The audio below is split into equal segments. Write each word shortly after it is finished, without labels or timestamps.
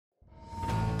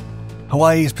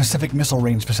Hawaii's Pacific Missile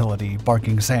Range facility,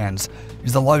 Barking Sands,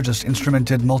 is the largest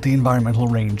instrumented multi-environmental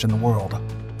range in the world,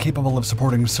 capable of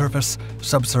supporting surface,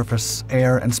 subsurface,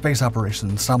 air, and space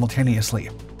operations simultaneously.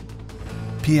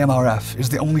 PMRF is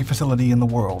the only facility in the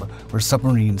world where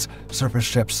submarines, surface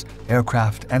ships,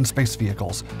 aircraft, and space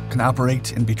vehicles can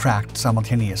operate and be tracked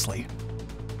simultaneously.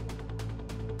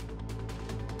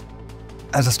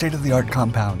 As a state-of-the-art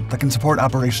compound that can support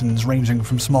operations ranging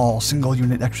from small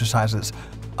single-unit exercises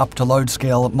up to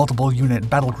large-scale multiple-unit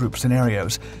battlegroup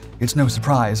scenarios, it's no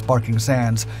surprise Barking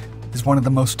Sands is one of the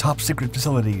most top-secret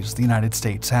facilities the United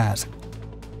States has.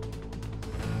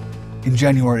 In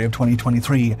January of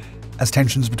 2023, as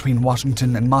tensions between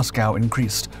Washington and Moscow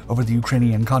increased over the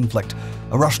Ukrainian conflict,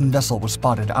 a Russian vessel was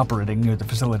spotted operating near the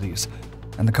facilities,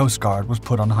 and the Coast Guard was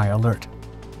put on high alert.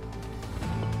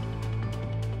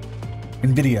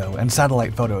 In video and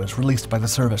satellite photos released by the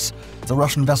service, the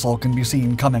Russian vessel can be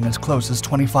seen coming as close as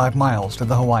 25 miles to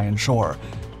the Hawaiian shore,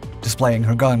 displaying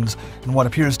her guns and what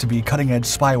appears to be cutting-edge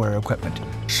spyware equipment,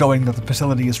 showing that the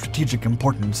facility's strategic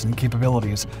importance and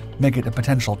capabilities make it a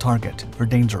potential target for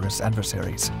dangerous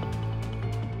adversaries.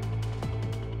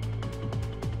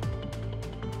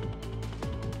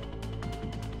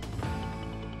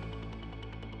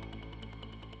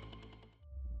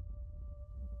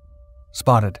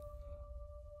 Spotted.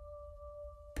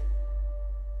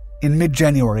 In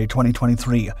mid-January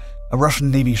 2023, a Russian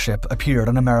Navy ship appeared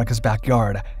on America's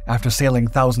backyard after sailing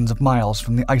thousands of miles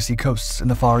from the icy coasts in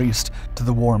the Far East to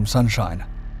the warm sunshine.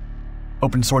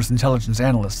 Open-source intelligence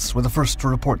analysts were the first to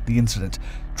report the incident,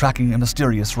 tracking a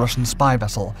mysterious Russian spy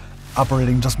vessel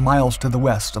operating just miles to the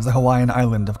west of the Hawaiian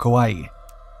island of Kauai.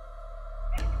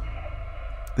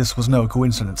 This was no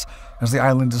coincidence, as the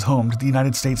island is home to the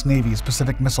United States Navy's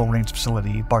Pacific Missile Range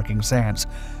facility, Barking Sands,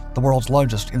 the world's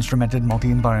largest instrumented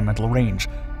multi-environmental range,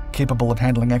 capable of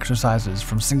handling exercises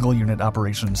from single-unit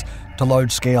operations to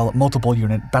large-scale,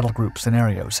 multiple-unit battlegroup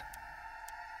scenarios.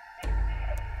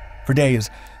 For days,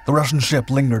 the Russian ship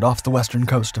lingered off the western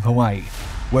coast of Hawaii,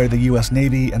 where the U.S.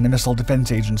 Navy and the Missile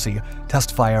Defense Agency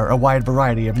test-fire a wide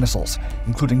variety of missiles,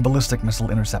 including ballistic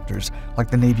missile interceptors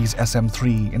like the Navy's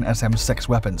SM-3 and SM-6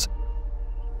 weapons.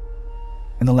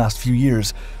 In the last few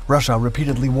years, Russia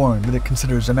repeatedly warned that it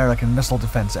considers American missile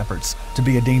defense efforts to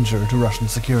be a danger to Russian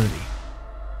security.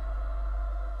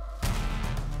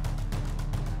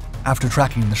 After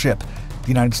tracking the ship, the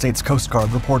United States Coast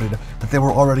Guard reported that they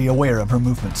were already aware of her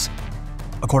movements.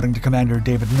 According to Commander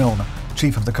David Milne,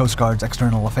 chief of the Coast Guard's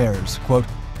External Affairs, quote,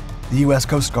 "The U.S.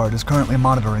 Coast Guard is currently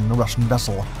monitoring the Russian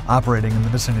vessel operating in the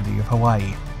vicinity of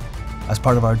Hawaii. As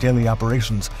part of our daily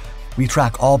operations, we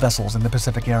track all vessels in the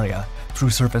Pacific area through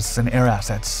surface and air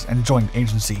assets and joint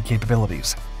agency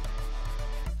capabilities."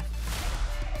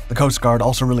 The Coast Guard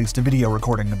also released a video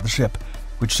recording of the ship,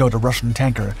 which showed a Russian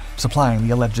tanker supplying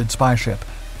the alleged spy ship,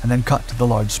 and then cut to the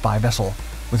large spy vessel,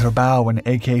 with her bow and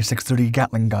AK-630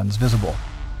 Gatling guns visible.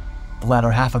 The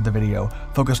latter half of the video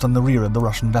focused on the rear of the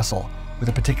Russian vessel, with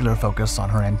a particular focus on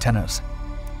her antennas.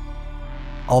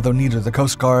 Although neither the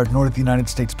Coast Guard nor the United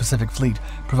States Pacific Fleet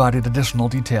provided additional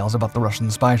details about the Russian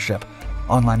spy ship,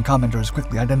 online commenters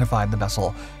quickly identified the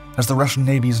vessel as the Russian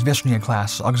Navy's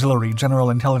Vishnya-class auxiliary general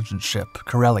intelligence ship,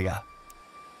 Karelia.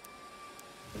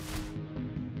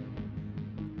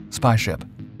 Spy ship.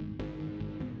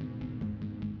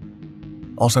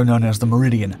 Also known as the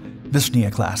Meridian,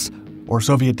 Vishnya-class, or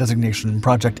Soviet designation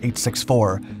Project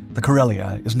 864, the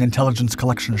Karelia is an intelligence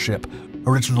collection ship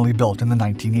originally built in the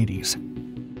 1980s.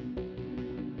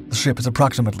 The ship is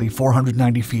approximately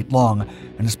 490 feet long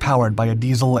and is powered by a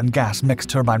diesel and gas mixed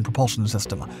turbine propulsion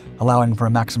system, allowing for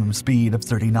a maximum speed of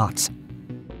 30 knots.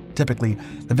 Typically,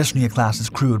 the Vishnya-class is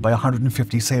crewed by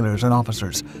 150 sailors and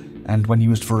officers, and when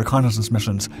used for reconnaissance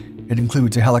missions, it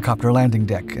includes a helicopter landing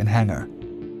deck and hangar.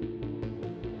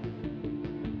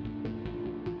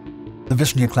 The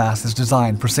Vishnya-class is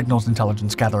designed for signals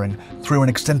intelligence gathering through an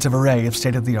extensive array of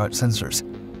state-of-the-art sensors.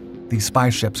 These spy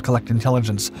ships collect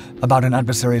intelligence about an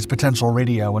adversary's potential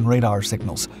radio and radar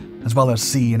signals, as well as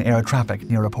sea and air traffic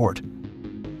near a port.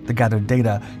 The gathered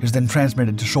data is then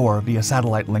transmitted to shore via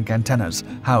satellite link antennas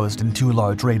housed in 2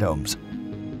 large radomes.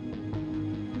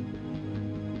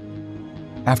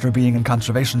 After being in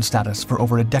conservation status for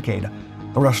over a decade,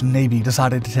 the Russian Navy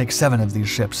decided to take 7 of these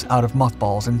ships out of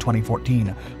mothballs in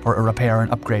 2014 for a repair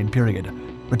and upgrade period,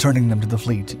 returning them to the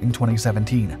fleet in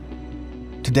 2017.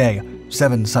 Today,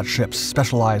 7 such ships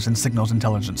specialize in signals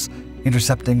intelligence,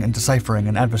 intercepting and deciphering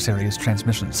an adversary's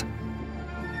transmissions.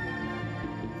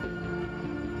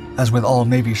 As with all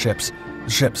Navy ships,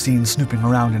 the ship seen snooping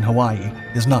around in Hawaii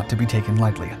is not to be taken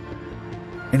lightly.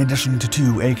 In addition to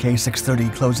 2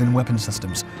 AK-630 close-in weapon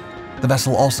systems, The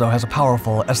vessel also has a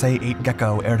powerful SA-8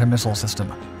 Gecko air-to-missile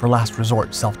system for last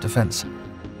resort self-defense.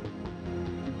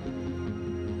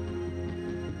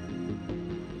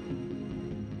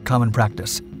 Common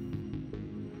practice.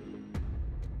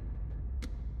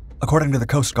 According to the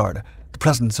Coast Guard, the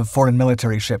presence of foreign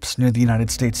military ships near the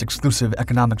United States exclusive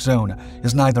economic zone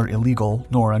is neither illegal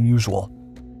nor unusual.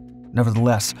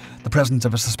 Nevertheless, the presence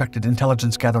of a suspected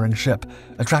intelligence-gathering ship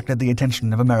attracted the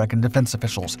attention of American defense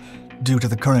officials due to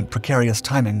the current precarious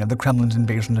timing of the Kremlin's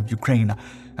invasion of Ukraine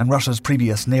and Russia's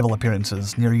previous naval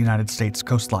appearances near United States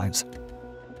coastlines.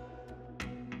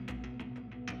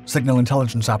 Signal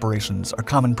intelligence operations are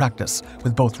common practice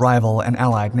with both rival and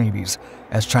allied navies,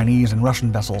 as Chinese and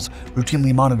Russian vessels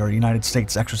routinely monitor United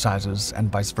States exercises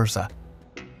and vice versa.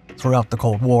 Throughout the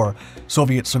Cold War,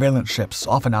 Soviet surveillance ships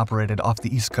often operated off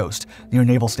the East Coast near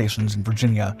naval stations in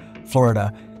Virginia,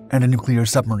 Florida, and a nuclear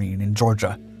submarine in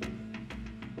Georgia.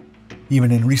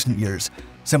 Even in recent years,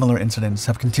 similar incidents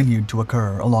have continued to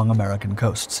occur along American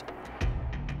coasts.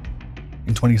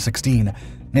 In 2016,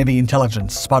 Navy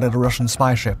intelligence spotted a Russian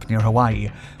spy ship near Hawaii,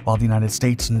 while the United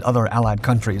States and other allied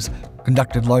countries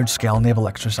conducted large-scale naval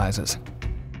exercises.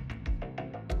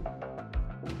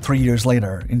 3 years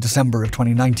later, in December of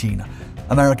 2019,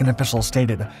 American officials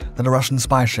stated that a Russian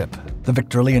spy ship, the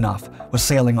Viktor Leonov, was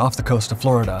sailing off the coast of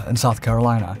Florida and South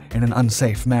Carolina in an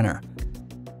unsafe manner.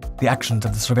 The actions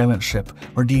of the surveillance ship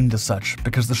were deemed as such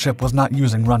because the ship was not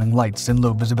using running lights in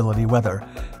low-visibility weather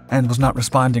and was not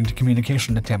responding to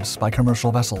communication attempts by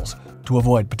commercial vessels to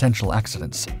avoid potential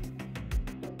accidents.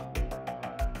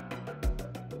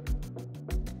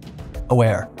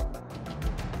 Aware.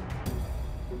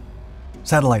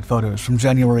 Satellite photos from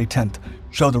January 10th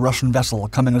show the Russian vessel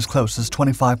coming as close as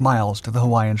 25 miles to the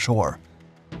Hawaiian shore.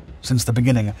 Since the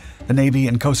beginning, the Navy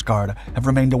and Coast Guard have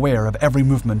remained aware of every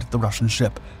movement of the Russian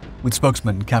ship, with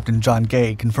spokesman Captain John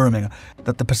Gay confirming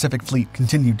that the Pacific Fleet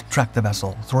continued to track the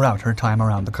vessel throughout her time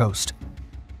around the coast.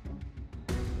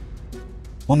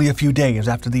 Only a few days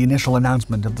after the initial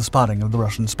announcement of the spotting of the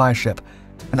Russian spy ship,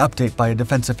 an update by a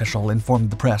defense official informed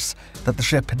the press that the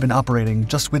ship had been operating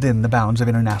just within the bounds of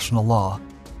international law.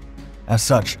 As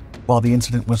such, while the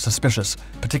incident was suspicious,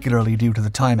 particularly due to the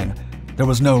timing, there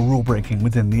was no rule-breaking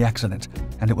within the accident,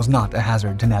 and it was not a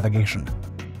hazard to navigation.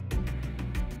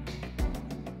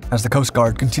 As the Coast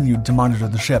Guard continued to monitor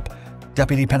the ship,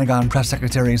 Deputy Pentagon Press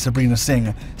Secretary Sabrina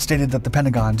Singh stated that the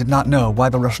Pentagon did not know why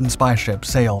the Russian spy ship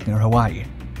sailed near Hawaii,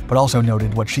 but also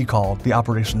noted what she called the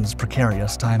operation's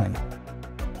precarious timing.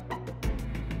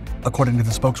 According to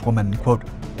the spokeswoman, quote,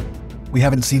 "We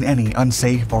haven't seen any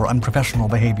unsafe or unprofessional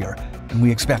behavior, and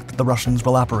we expect that the Russians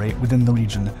will operate within the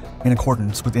region in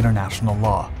accordance with international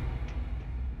law."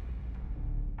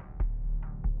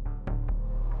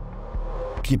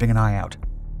 Keeping an eye out.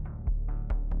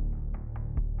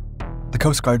 The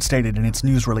Coast Guard stated in its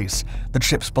news release that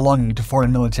ships belonging to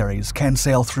foreign militaries can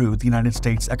sail through the United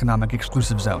States Economic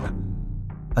Exclusive Zone.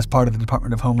 As part of the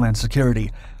Department of Homeland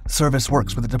Security, the service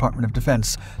works with the Department of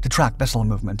Defense to track vessel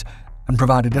movement and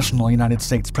provide additional United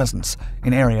States presence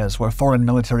in areas where foreign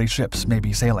military ships may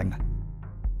be sailing.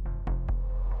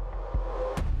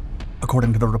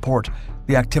 According to the report,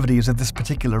 the activities of this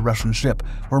particular Russian ship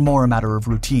were more a matter of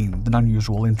routine than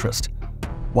unusual interest.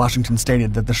 Washington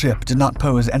stated that the ship did not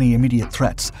pose any immediate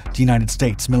threats to United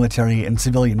States military and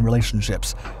civilian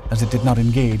relationships, as it did not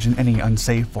engage in any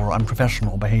unsafe or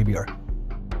unprofessional behavior.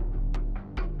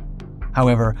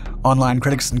 However, online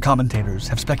critics and commentators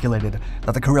have speculated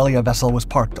that the Karelia vessel was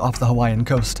parked off the Hawaiian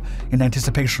coast in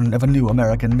anticipation of a new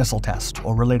American missile test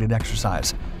or related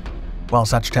exercise. While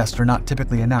such tests are not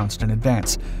typically announced in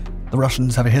advance, the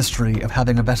Russians have a history of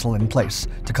having a vessel in place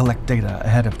to collect data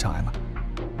ahead of time.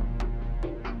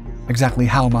 Exactly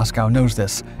how Moscow knows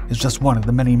this is just one of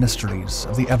the many mysteries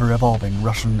of the ever-evolving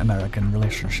Russian-American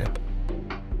relationship.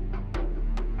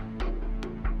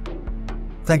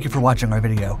 Thank you for watching our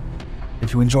video.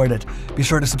 If you enjoyed it, be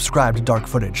sure to subscribe to Dark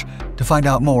Footage to find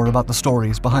out more about the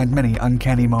stories behind many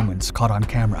uncanny moments caught on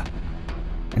camera.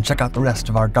 And check out the rest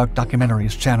of our Dark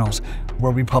Documentaries channels,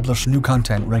 where we publish new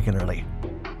content regularly.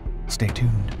 Stay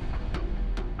tuned.